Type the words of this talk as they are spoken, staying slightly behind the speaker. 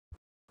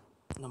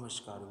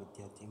નમસ્કાર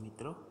વિદ્યાર્થી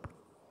મિત્રો,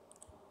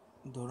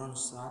 ધોરણ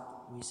 7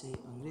 વિષય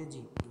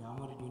અંગ્રેજી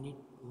ગ્રામર યુનિટ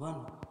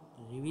 1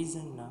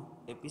 રિવિઝનના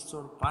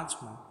એપિસોડ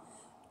 5માં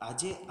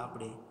આજે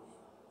આપણે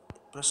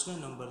પ્રશ્ન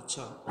number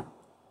 6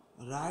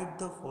 write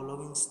the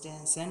following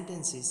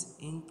sentences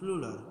in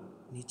plural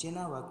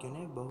નીચેના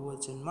વાક્યોને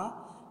બહુવચનમાં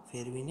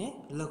ફેરવીને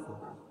લખો.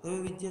 હવે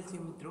વિદ્યાર્થી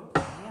મિત્રો,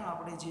 અહીંયા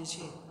આપણે જે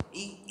છે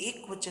એ એક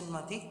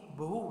વચનમાંથી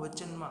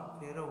બહુવચનમાં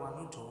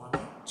ફેરવવાનું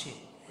જોવાનું છે.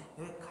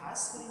 હવે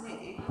ખાસ કરીને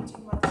એક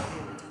વચનમાંથી બે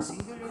વચન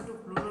સિંગ્યુલર ટુ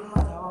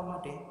પ્લુરલમાં જવા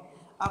માટે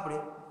આપણે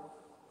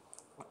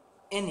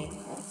એની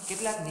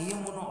કેટલાક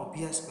નિયમોનો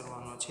અભ્યાસ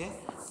કરવાનો છે.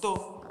 તો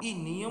એ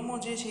નિયમો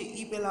જે છે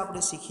એ પહેલાં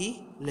આપણે શીખી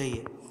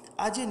લઈએ.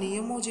 આ જે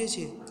નિયમો જે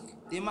છે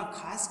તેમાં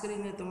ખાસ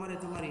કરીને તમારે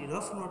તમારી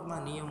રફ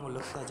નોટમાં નિયમો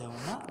લખતા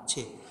જવાના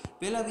છે.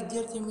 પહેલાં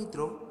વિદ્યાર્થી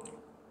મિત્રો,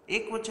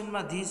 એક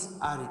વચનમાં ધીસ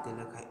આ રીતે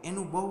લખાય,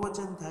 એનું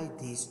બહુવચન થાય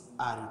ધીસ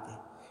આ રીતે.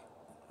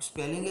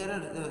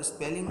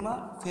 સ્પેલિંગમાં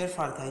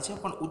ફેરફાર થાય છે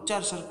પણ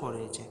ઉચ્ચાર સરખો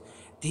રહે છે.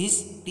 ધીસ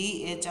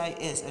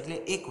THIS એટલે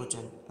એક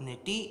વચન અને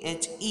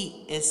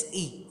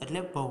THESE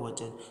એટલે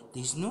બહુવચન.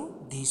 ધીસનું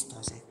ધીસ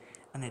થશે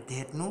અને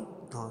ધેટનું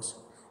ધોસ.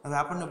 હવે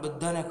આપણને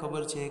બધાને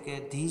ખબર છે કે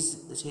ધીસ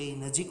છે એ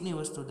નજીકની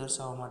વસ્તુ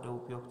દર્શાવવા માટે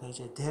ઉપયોગ થાય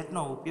છે,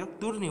 ધેટનો ઉપયોગ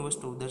દૂરની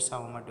વસ્તુ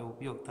દર્શાવવા માટે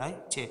ઉપયોગ થાય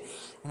છે.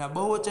 એના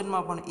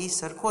બહુવચનમાં પણ એ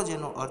સરખો જ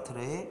એનો અર્થ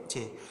રહે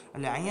છે.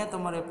 એટલે અહીંયા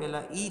તમારે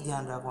પહેલાં એ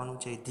ધ્યાન રાખવાનું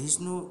છે,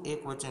 ધીસનું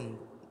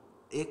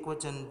એક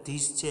વચન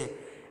ધીસ છે,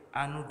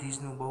 આનું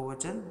ધીસનું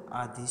બહુવચન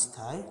આ ધીસ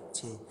થાય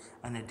છે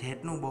અને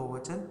ધેટનું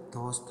બહુવચન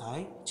ધોસ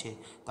થાય છે.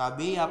 તો આ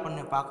બે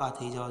આપણને પાકા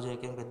થઈ જવા જોઈએ,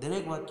 કેમ કે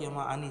દરેક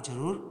વાક્યમાં આની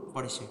જરૂર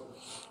પડશે.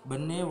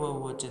 બંને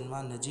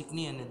બહુવચનમાં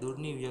નજીકની અને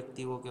દૂરની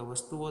વ્યક્તિઓ કે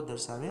વસ્તુઓ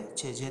દર્શાવે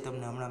છે, જે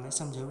તમને હમણાં મેં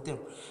સમજાવ્યું તેમ.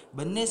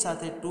 બંને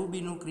સાથે ટુ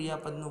બીનું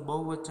ક્રિયાપદનું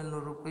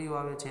બહુવચનનું રૂપ કયું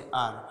આવે છે?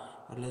 આર.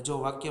 એટલે જો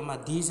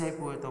વાક્યમાં ધીસ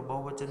આપ્યું હોય તો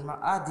બહુવચનમાં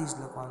આ ધીસ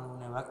લખવાનું,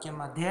 અને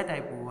વાક્યમાં ધેટ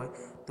આપ્યું હોય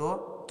તો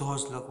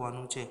ધોસ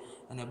લખવાનું છે.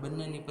 અને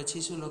બંનેની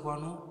પછી શું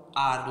લખવાનું?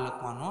 આર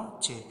લખવાનો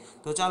છે.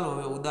 તો ચાલો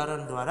હવે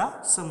ઉદાહરણ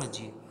દ્વારા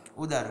સમજીએ.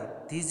 ઉદાહરણ: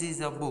 ધીસ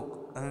ઇઝ અ બુક.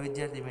 હવે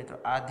વિદ્યાર્થી મિત્રો,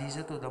 આ ધીસ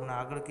હતું તમને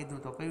આગળ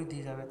કીધું તો કયું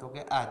ધીસ આવે? તો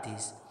કે આ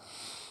ધીસ.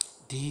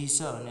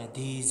 ધીસ અને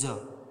ધીઝ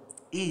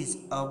ઇઝ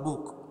અ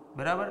બુક,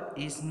 બરાબર.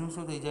 ઇઝનું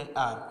શું થઈ જાય?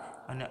 આર.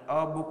 અને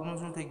અ બુકનું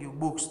શું થઈ ગયું?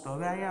 બુક્સ. તો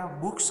હવે અહીંયા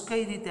બુક્સ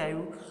કઈ રીતે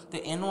આવ્યું તો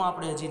એનો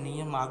આપણે હજી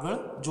નિયમ આગળ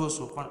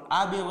જોશું, પણ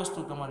આ બે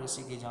વસ્તુ તમારે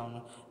શીખી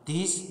જવાનું.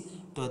 ધીસ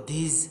તો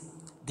ધીઝ,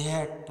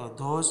 ધેટ તો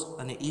ધોસ,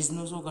 અને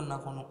ઇઝનું શું કરી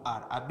નાખવાનું?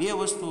 આર. આ બે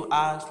વસ્તુ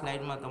આ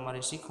સ્લાઇડમાં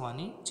તમારે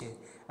શીખવાની છે.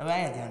 હવે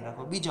અહીંયા ધ્યાન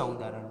રાખો. બીજા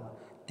ઉદાહરણમાં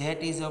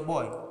ધેટ ઇઝ અ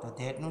બોય, તો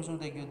ધેટનું શું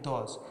થઈ ગયું?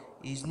 ધોસ.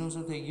 ઇઝનું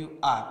શું થઈ ગયું?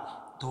 આર.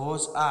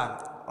 Those R.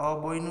 અ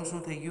બોયનું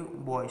શું થઈ ગયું?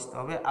 બોયસ. તો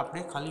હવે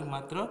આપણે ખાલી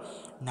માત્ર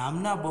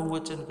નામના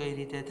બહુવચન કઈ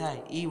રીતે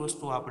થાય એ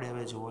વસ્તુ આપણે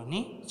હવે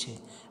જોવાની છે.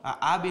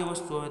 આ બે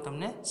વસ્તુ હવે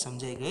તમને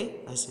સમજાઈ ગઈ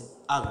હશે.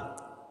 આગળ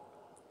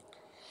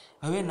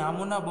હવે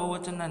નામોના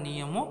બહુવચનના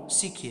નિયમો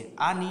શીખીએ.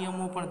 આ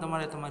નિયમો પણ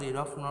તમારે તમારી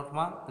રફ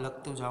નોટમાં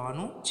લખતું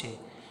જવાનું છે.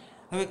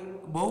 હવે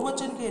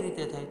બહુવચન કઈ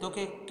રીતે થાય તો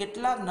કે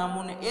કેટલાક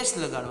નામોને એસ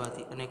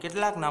લગાડવાથી અને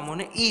કેટલાક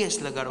નામોને ES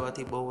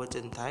લગાડવાથી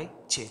બહુવચન થાય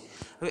છે.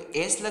 હવે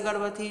એસ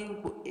લગાડવાથી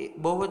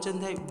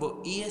બહુવચન થાય,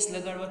 ES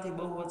લગાડવાથી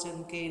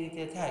બહુવચન કઈ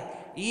રીતે થાય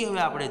એ હવે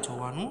આપણે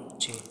જોવાનું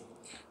છે.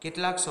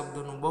 કેટલાક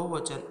શબ્દોનું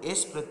બહુવચન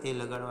એસ પ્રત્યે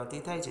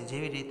લગાડવાથી થાય છે,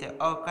 જેવી રીતે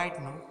અ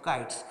કાઇટનું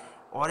કાઇટ્સ,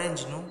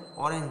 ઓરેન્જનું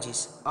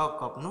ઓરેન્જીસ, અ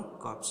કપનું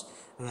કપ્સ.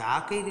 હવે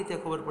આ કઈ રીતે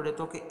ખબર પડે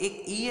તો કે એક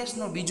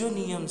ESનો બીજો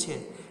નિયમ છે,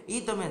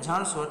 એ તમે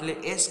જાણશો એટલે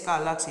એસ કા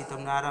લાગશે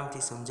તમને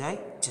આરામથી સમજાઈ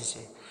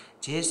જશે.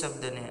 જે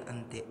શબ્દને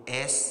અંતે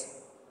S,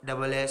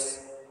 double S,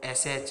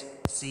 SH,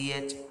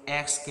 CH,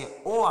 X કે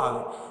O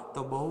આવે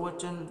તો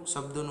બહુવચન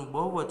શબ્દનું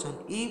બહુવચન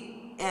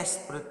ES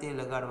પ્રત્યે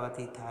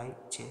લગાડવાથી થાય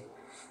છે.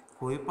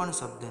 કોઈ પણ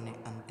શબ્દને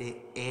અંતે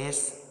S,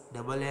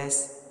 double S,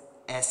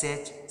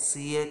 SH,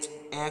 CH,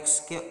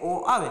 X કે O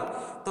આવે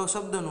તો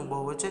શબ્દનું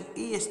બહુવચન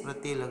ES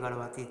પ્રત્યે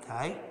લગાડવાથી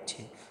થાય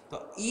છે. તો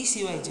એ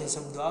સિવાય જે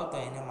શબ્દો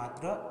આવતા એને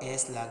માત્ર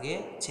એસ લાગે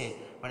છે,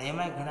 પણ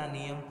એમાં ઘણા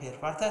નિયમ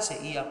ફેરફાર થશે,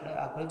 એ આપણે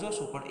આગળ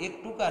જોશું. પણ એક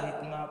ટૂંકા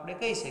રીતમાં આપણે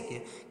કહી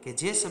શકીએ કે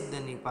જે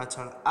શબ્દની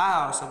પાછળ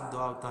આ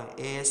શબ્દો આવતા હોય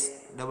S,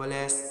 double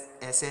S,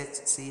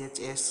 SH,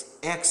 CH,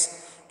 X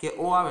કે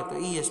O આવે તો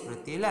ES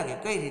પ્રત્યે લાગે.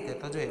 કઈ રીતે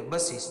તો જોઈએ.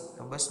 બસીસ,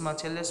 તો બસમાં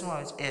છેલ્લે શું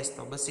આવે છે? એસ,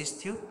 તો બસીસ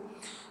થયું.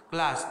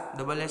 ક્લાસ,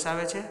 ડબલ એસ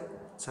આવે છે,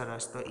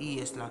 સરસ, તો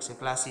ES લાગશે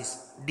ક્લાસીસ.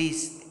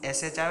 ડીશ,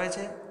 SH આવે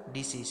છે,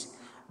 ડીસીસ.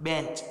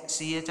 બેન્ચ,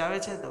 CH આવે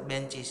છે તો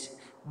બેન્ચીસ.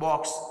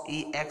 બોક્સ,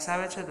 EX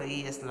આવે છે તો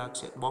ES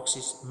લાગશે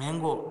બોક્સીસ.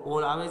 મેંગો,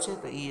 ઓલ આવે છે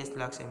તો ES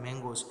લાગશે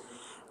મેંગોસ.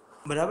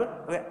 બરાબર.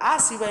 હવે આ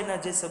સિવાયના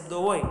જે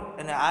શબ્દો હોય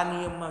અને આ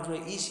નિયમમાં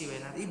જોઈએ એ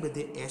સિવાયના એ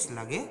બધે એસ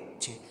લાગે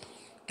છે.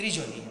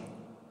 ત્રીજો નિયમ,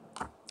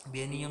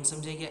 બે નિયમ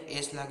સમજાઈ ગયા,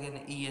 એસ લાગે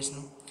ને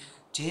ESનું.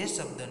 જે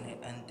શબ્દને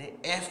અંતે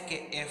F કે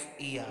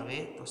FE આવે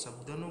તો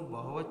શબ્દનું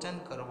બહુવચન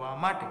કરવા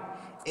માટે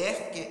F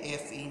કે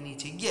FE ની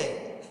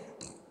જગ્યાએ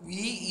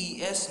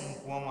VES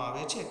મૂકવામાં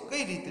આવે છે.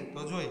 કઈ રીતે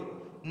તો જોઈએ.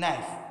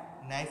 નાઇફ,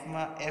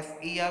 નાઇફમાં એફ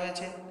ઈ આવે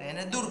છે તો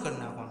એને દૂર કરી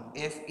નાખવાનું,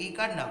 એફ ઈ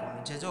કાઢી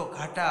નાખવાનું, જે જો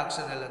ઘાટા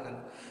અક્ષરે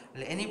લખેલું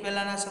એટલે એની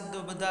પહેલાંના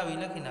શબ્દો બધા આવી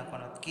લખી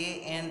નાખવાના, કે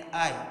એન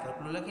આઈ તો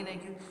એટલું લખી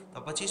નાખ્યું.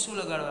 તો પછી શું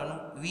લગાડવાનું,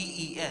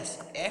 વી એસ,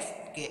 એફ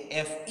કે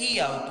એફ ઈ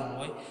આવતું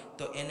હોય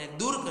તો એને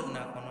દૂર કરી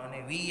નાખવાનું અને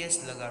વી એસ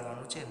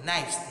લગાડવાનું છે,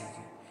 નાઇફ્સ થઈ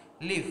ગયું.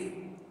 લીફ,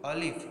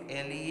 અલીફ,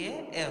 એલ ઈ એ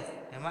એફ,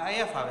 એમાં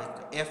એફ આવે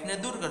તો એફને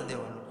દૂર કરી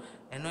દેવાનું,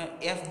 એનો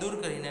એફ દૂર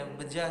કરીને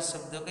બધા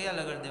શબ્દો કયા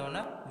લગાડી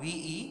દેવાના,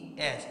 વી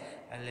એસ,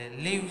 એટલે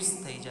લીવ્સ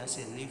થઈ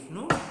જશે,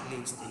 લીફનું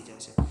લીવ્સ થઈ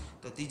જશે.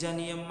 તો ત્રીજા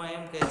નિયમમાં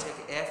એમ કહે છે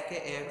કે એફ કે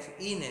એફ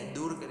ઈને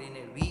દૂર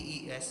કરીને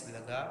વી એસ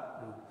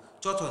લગાડવું.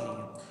 ચોથો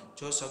નિયમ,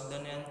 જો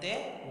શબ્દને અંતે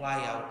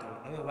વાય આવતો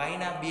હોય, હવે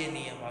વાયના બે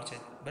નિયમ આવશે,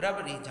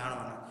 બરાબર, એ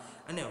જાણવાના.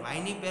 અને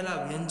વાયની પહેલા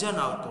વ્યંજન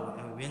આવતો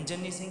હોય, હવે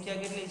વ્યંજનની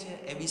સંખ્યા કેટલી છે,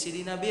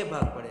 એબીસીડીના બે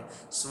ભાગ પડે,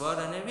 સ્વર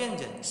અને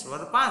વ્યંજન.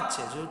 સ્વર 5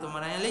 છે, જો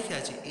તમારે અહીંયા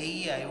લખ્યા છે એ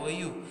ઈ આઈ ઓ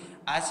યુ.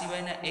 આ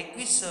સિવાયના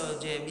 21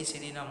 જે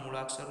એબીસીડીના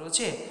મૂળાક્ષરો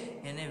છે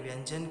એને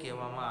વ્યંજન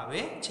કહેવામાં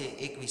આવે છે,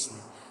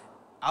 21ને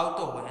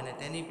આવતો હોય અને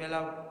તેની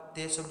પહેલાં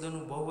તે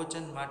શબ્દનું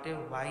બહુવચન માટે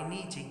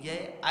વાયની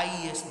જગ્યાએ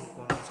આઈએસ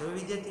મૂકવાનું છે. હવે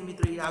વિદ્યાર્થી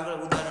મિત્રો એ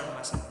આગળ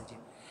ઉદાહરણમાં સમજીએ.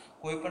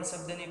 કોઈ પણ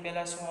શબ્દની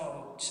પહેલાં શું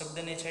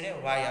શબ્દને છેડે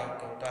વાય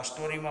આવતો હોય, તો આ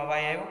સ્ટોરીમાં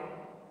વાય આવ્યો,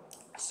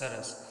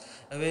 સરસ.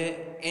 હવે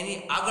એની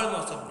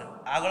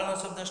આગળનો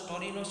શબ્દ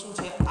સ્ટોરીનો શું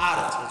છે, આર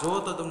છે. જુઓ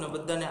તો તમને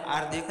બધાને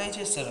આર દેખાય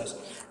છે, સરસ.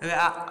 હવે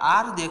આ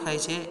આર દેખાય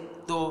છે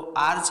તો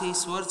આર છે એ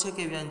સ્વર છે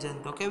કે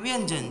વ્યંજન, તો કે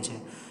વ્યંજન છે.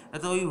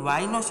 તો એ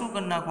વાયનો શું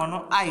કરી નાખવાનો,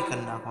 આઈ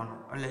કરી નાખવાનો,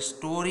 એટલે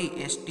સ્ટોરી,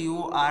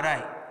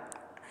 STORI,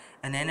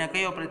 અને એને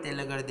કયો પ્રત્યય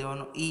લગાડી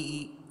દેવાનો,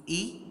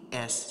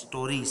 EES,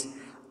 સ્ટોરીઝ.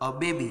 અ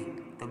બેબી,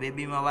 તો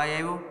બેબીમાં વાય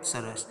આવ્યો,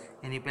 સરસ.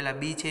 એની પહેલાં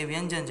બી છે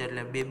વ્યંજન છે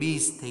એટલે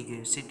બેબીઝ થઈ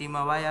ગયું.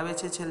 સિટીમાં વાય આવે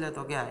છે છેલ્લે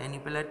તો ક્યાં, એની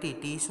પહેલાં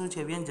ટી શું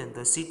છે વ્યંજન,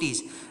 તો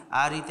સિટીઝ.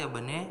 આ રીતે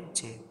બને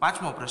છે.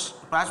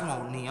 પાંચમો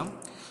નિયમ,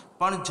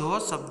 પણ જો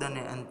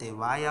શબ્દને અંતે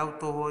વાય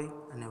આવતો હોય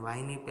અને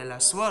વાયની પહેલાં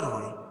સ્વર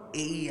હોય,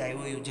 એ ઈ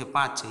આવ્યો જે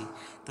 5 છે,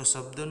 તો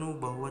શબ્દનું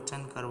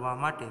બહુવચન કરવા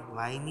માટે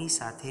વાયની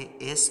સાથે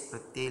એસ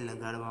પ્રત્યય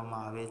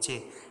લગાડવામાં આવે છે.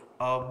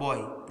 અ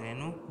બોય, તો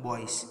એનું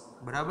બોયસ,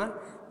 બરાબર.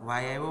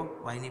 વાય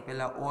આવ્યો, વાયની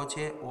પહેલાં ઓ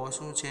છે, ઓ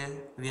શું છે,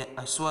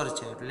 સ્વર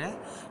છે એટલે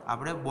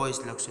આપણે બોયસ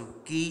લખશું.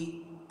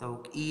 કી,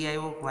 તો ઈ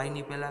આવ્યો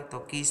વાયની પહેલાં, તો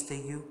કીસ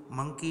થઈ ગયું.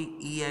 મંકી,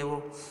 ઈ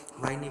આવ્યો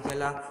વાયની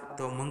પહેલાં,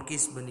 તો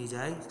મંકીસ બની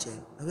જાય છે.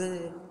 હવે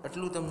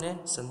એટલું તમને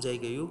સમજાઈ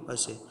ગયું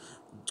હશે.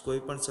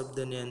 કોઈ પણ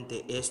શબ્દને અંતે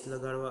એસ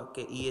લગાડવા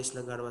કે ઈએસ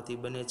લગાડવાથી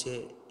બને છે.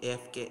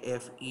 એફ કે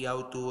એફ ઈ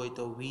આવતું હોય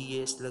તો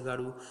વી એસ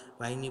લગાડવું.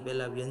 વાયની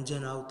પહેલાં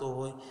વ્યંજન આવતો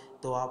હોય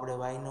તો આપણે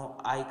વાયનો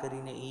આઈ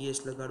કરીને ઈએસ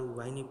લગાડવું.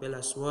 વાયની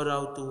પહેલાં સ્વર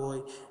આવતું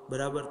હોય,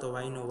 બરાબર, તો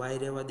વાયનો વાય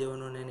રહેવા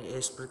દેવાનો અને એને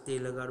એસ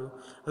પ્રત્યય લગાડવું.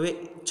 હવે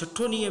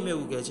છઠ્ઠો નિયમ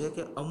એવું કહે છે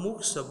કે અમુક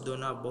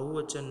શબ્દોના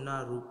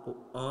બહુવચનના રૂપો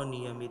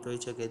અનિયમિત હોય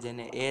છે કે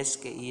જેને એસ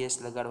કે ઈએસ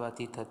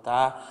લગાડવાથી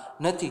થતા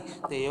નથી.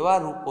 તો એવા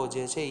રૂપો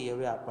જે છે એ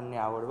હવે આપણને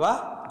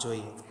આવડવા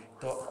જોઈએ.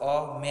 તો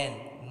અ મેન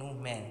નું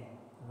main,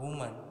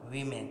 woman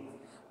women,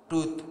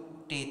 tooth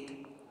teeth,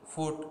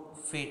 ફૂટ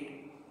fit,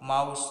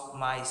 mouse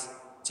mice,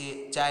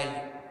 child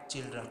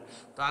children.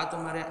 તો આ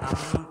તમારે આમ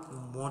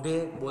મોઢે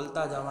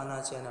બોલતા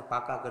જવાના છે અને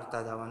પાકા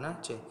કરતા જવાના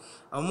છે.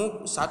 અમુક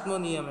સાતમો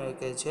નિયમ એ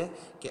કહે છે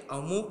કે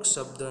અમુક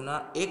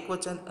શબ્દના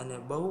એકવચન અને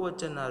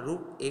બહુવચનના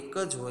રૂપ એક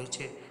જ હોય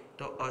છે.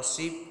 તો અ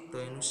શીપ, તો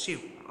એનું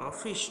શીપ. અ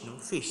ફિશનું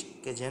ફિશ,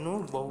 કે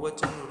જેનું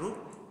બહુવચનનું રૂપ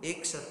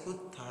એક સરખું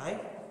થાય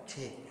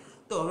છે.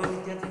 તો હવે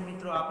વિદ્યાર્થી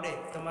મિત્રો આપણે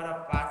તમારા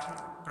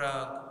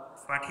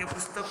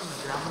પાઠ્યપુસ્તકમાં,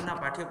 ગ્રામરના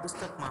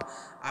પાઠ્યપુસ્તકમાં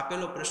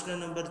આપેલો પ્રશ્ન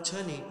નંબર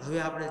 6ની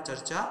હવે આપણે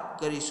ચર્ચા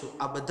કરીશું.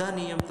 આ બધા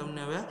નિયમ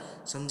તમને હવે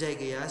સમજાઈ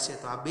ગયા હશે.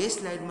 તો આ બે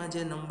સ્લાઇડમાં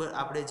જે નંબર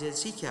આપણે જે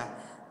શીખ્યા,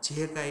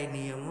 જે કાંઈ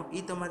નિયમો,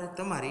 એ તમારે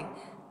તમારી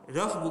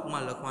રફ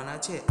બુકમાં લખવાના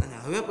છે. અને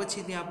હવે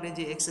પછીની આપણે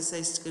જે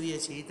એક્સરસાઇઝ કરીએ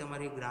છીએ એ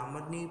તમારી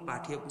ગ્રામરની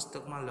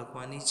પાઠ્યપુસ્તકમાં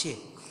લખવાની છે.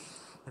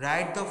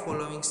 Write the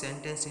following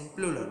sentence in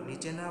plural.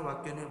 નીચેના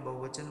વાક્યોને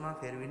બહુવચનમાં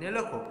ફેરવીને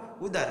લખો.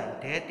 ઉદાહરણ,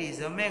 ધેટ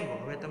ઇઝ અ મેંગો.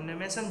 હવે તમને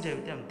મેં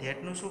સમજાવ્યું તેમ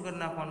ધેટનું શું કરી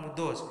નાખવાનું,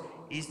 ધોસ.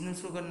 ઇઝનું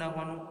શું કરી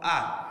નાખવાનું,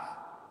 આ.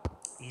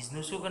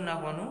 ઇઝનું શું કરી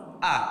નાખવાનું,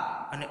 આ.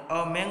 અને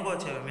અ મેંગો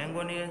છે,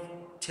 મેંગોની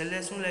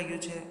છેલ્લે શું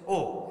લાગ્યું છે, ઓ.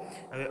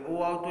 હવે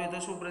ઓ આવતું હોય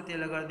તો શું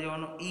પ્રત્યય લગાડી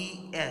દેવાનો,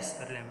 ઈ એસ,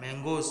 એટલે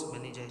મેંગોસ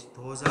બની જાય.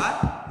 Those are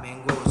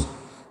મેંગોસ.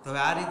 તો હવે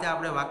આ રીતે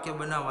આપણે વાક્ય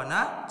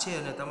બનાવવાના છે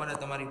અને તમારે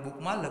તમારી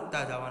બુકમાં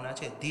લખતા જવાના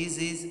છે. This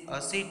is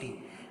a city.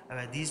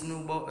 હવે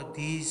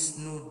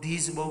ધીસનું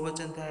ધીસ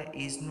બહુવચન થાય,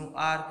 ઇઝનું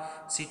આર,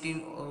 સિટી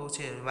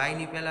છે,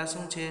 વાયની પહેલાં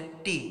શું છે,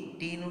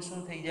 ટીનું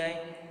શું થઈ જાય,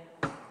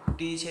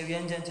 ટી છે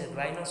વ્યંજન છે,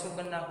 વાયનો શું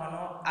કરી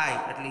નાખવાનો, આઈ,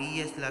 એટલે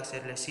ઈએસ લાગશે,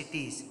 એટલે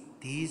સિટીઝ.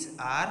 These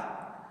are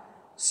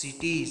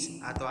cities.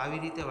 આ તો આવી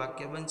રીતે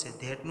વાક્ય બનશે.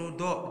 ધેટનું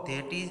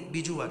ધેટ ઇઝ,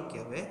 બીજું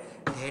વાક્ય. હવે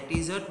ધેટ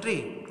ઇઝ અ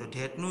ટ્રી, તો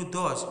ધેટનું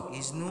ધોસ,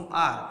 ઇઝનું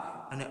આર,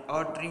 અને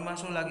અ ટ્રીમાં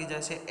શું લાગી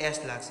જશે,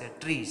 એસ લાગશે,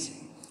 ટ્રીઝ.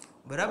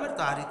 બરાબર.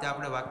 તો આ રીતે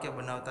આપણે વાક્ય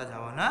બનાવતા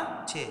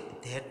જવાના છે.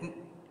 ધેટ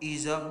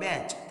ઇઝ અ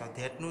બેન્ચ, તો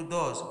ધેટનું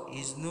ધોસ,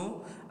 ઇઝનું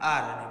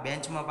આર, અને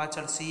બેન્ચમાં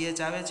પાછળ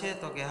સીએચ આવે છે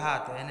તો કે હા,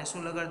 તો એને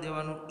શું લગાડી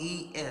દેવાનું,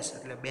 ઈ એસ,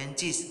 એટલે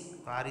બેન્ચીસ.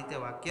 તો આ રીતે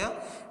વાક્ય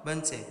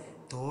બનશે.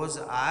 Those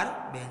are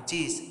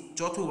benches.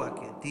 ચોથું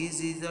વાક્ય, ધીઝ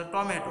ઇઝ અ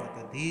ટોમેટો,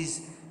 તો ધીઝ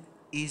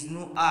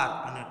ઇઝનું આર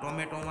અને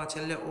ટોમેટોમાં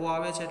છેલ્લે ઓ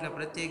આવે છે એટલે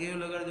પ્રત્યય કયું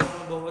લગાડી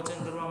દેવાનું બહુવચન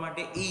કરવા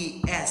માટે ઈ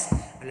એસ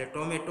એટલે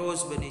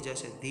ટોમેટોઝ બની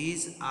જશે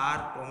ધીઝ આર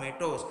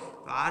ટોમેટોઝ.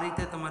 તો આ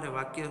રીતે તમારે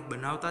વાક્ય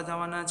બનાવતા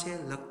જવાના છે,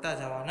 લખતા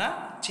જવાના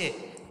છે.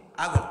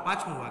 આગળ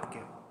પાંચમું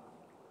વાક્ય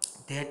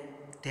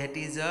ધેટ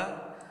ઇઝ અ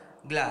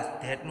ગ્લાસ.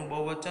 ધેટનું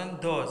બહુવચન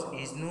ધોઝ,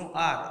 ઇઝનું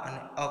આર અને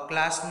અ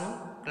ક્લાસનું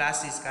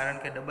ક્લાસીસ, કારણ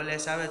કે ડબલ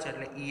એસ આવે છે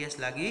એટલે ઈએસ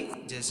લાગી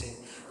જશે.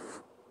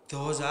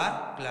 Those are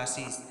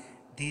classes.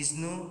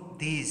 ધીઝનું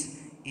this,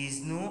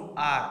 ઇઝનું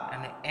R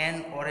અને એન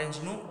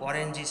ઓરેન્જનું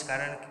ઓરેન્જીસ,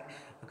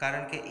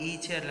 કારણ કે ઈ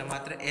છે એટલે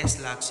માત્ર એસ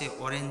લાગશે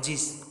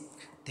oranges.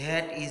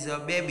 That is a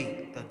baby.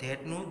 તો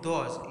ધેટનું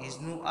ધોઝ,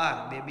 ઇઝનું આર,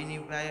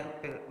 બેબીની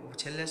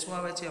છેલ્લે શું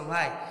આવે છે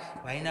વાય.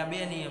 વાયના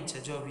બે નિયમ છે,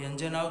 જો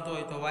વ્યંજન આવતો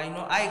હોય તો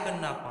વાયનો આઈ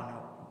કરી નાખવાનો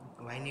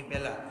વાયની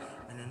પહેલા,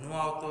 અને નો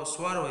આવતો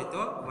સ્વર હોય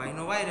તો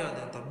વાયનો વાય રહેવા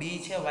દે. તો બી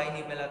છે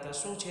વાયની પહેલા તો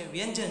શું છે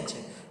વ્યંજન છે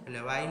એટલે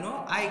વાયનો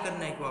આઈ કરી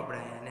નાખ્યો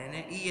આપણે અને એને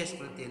ઈએસ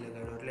પ્રત્યે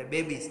લગાડ્યો એટલે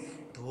babies.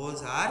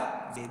 Those are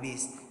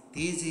babies.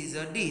 This is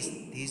a dish.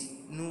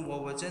 ધીઝનું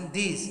બહુવચન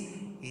ધીઝ,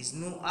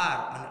 ઇઝનું આર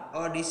અને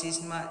અ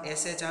ડિસીસમાં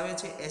એસએચ આવે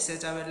છે.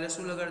 એસએચ આવે એટલે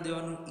શું લગાડી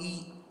દેવાનું ઈ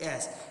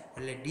એસ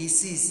એટલે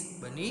ડીસીસ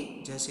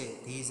બની જશે.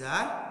 These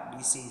are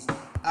ડીસીસ.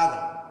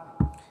 આગળ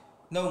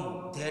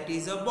નવમું that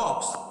is a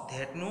box.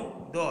 ધેટનું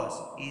those,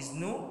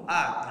 ઇઝનું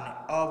R અને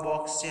અ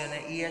બોક્સ છે અને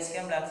ઈએસ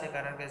કેમ લાગશે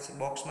કારણ કે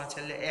બોક્સમાં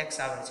છેલ્લે એક્સ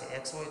આવે છે.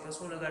 એક્સ હોય તો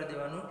શું લગાડી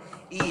દેવાનું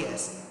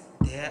ઈએસ.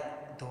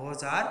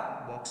 Those are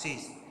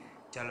boxes.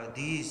 ચાલો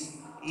ધીઝ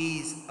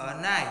ઇઝ અ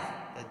નાઇફ.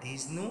 તો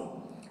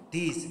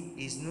ધીઝ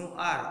ઇઝનું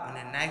આર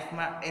અને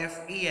નાઇફમાં એફ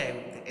ઈ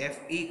આવ્યું તો એફ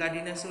ઈ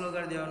કાઢીને શું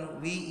લગાડી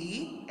દેવાનું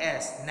વીઈ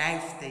એસ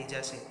નાઇફ થઈ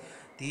જશે.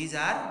 These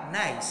are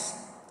નાઇફ્સ.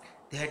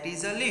 That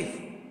is a leaf.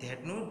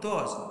 ધેટનું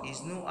those,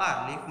 ઇઝનું R,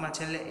 લીફમાં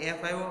છેલ્લે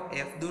એફ આવ્યો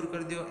એફ દૂર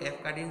કરી દો એફ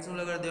કાઢીને શું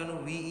લગાડી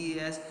દેવાનું વીઈ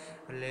એસ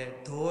એટલે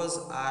ધોઝ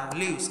આર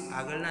લીવ્સ.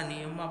 આગળના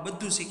નિયમમાં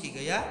બધું શીખી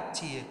ગયા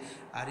છીએ.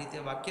 આ રીતે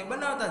વાક્ય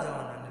બનાવતા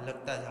જવાના અને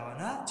લખતા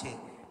જવાના છે.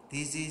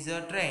 This is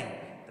a train.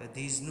 તો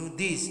ધીઝનું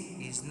ધીઝ,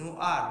 ઇઝનું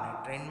આર ને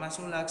ટ્રેનમાં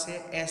શું લાગશે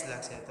એસ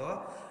લાગશે તો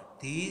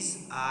ધીઝ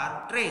આર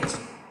ટ્રેન્સ.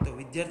 તો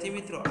વિદ્યાર્થી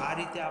મિત્રો આ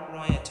રીતે આપણો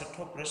અહીંયા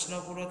છઠ્ઠો પ્રશ્ન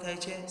પૂરો થાય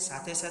છે.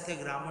 સાથે સાથે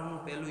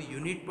ગ્રામરનું પહેલું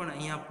યુનિટ પણ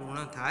અહીંયા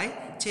પૂર્ણ થાય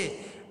છે.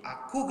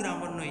 આખું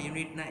ગ્રામરનો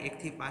યુનિટના 1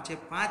 થી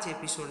 5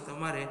 એપિસોડ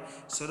તમારે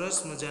સરસ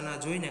મજાના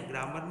જોઈને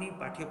ગ્રામરની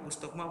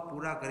પાઠ્યપુસ્તકમાં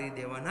પૂરા કરી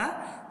દેવાના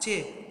છે.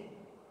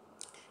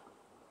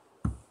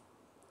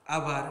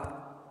 આભાર.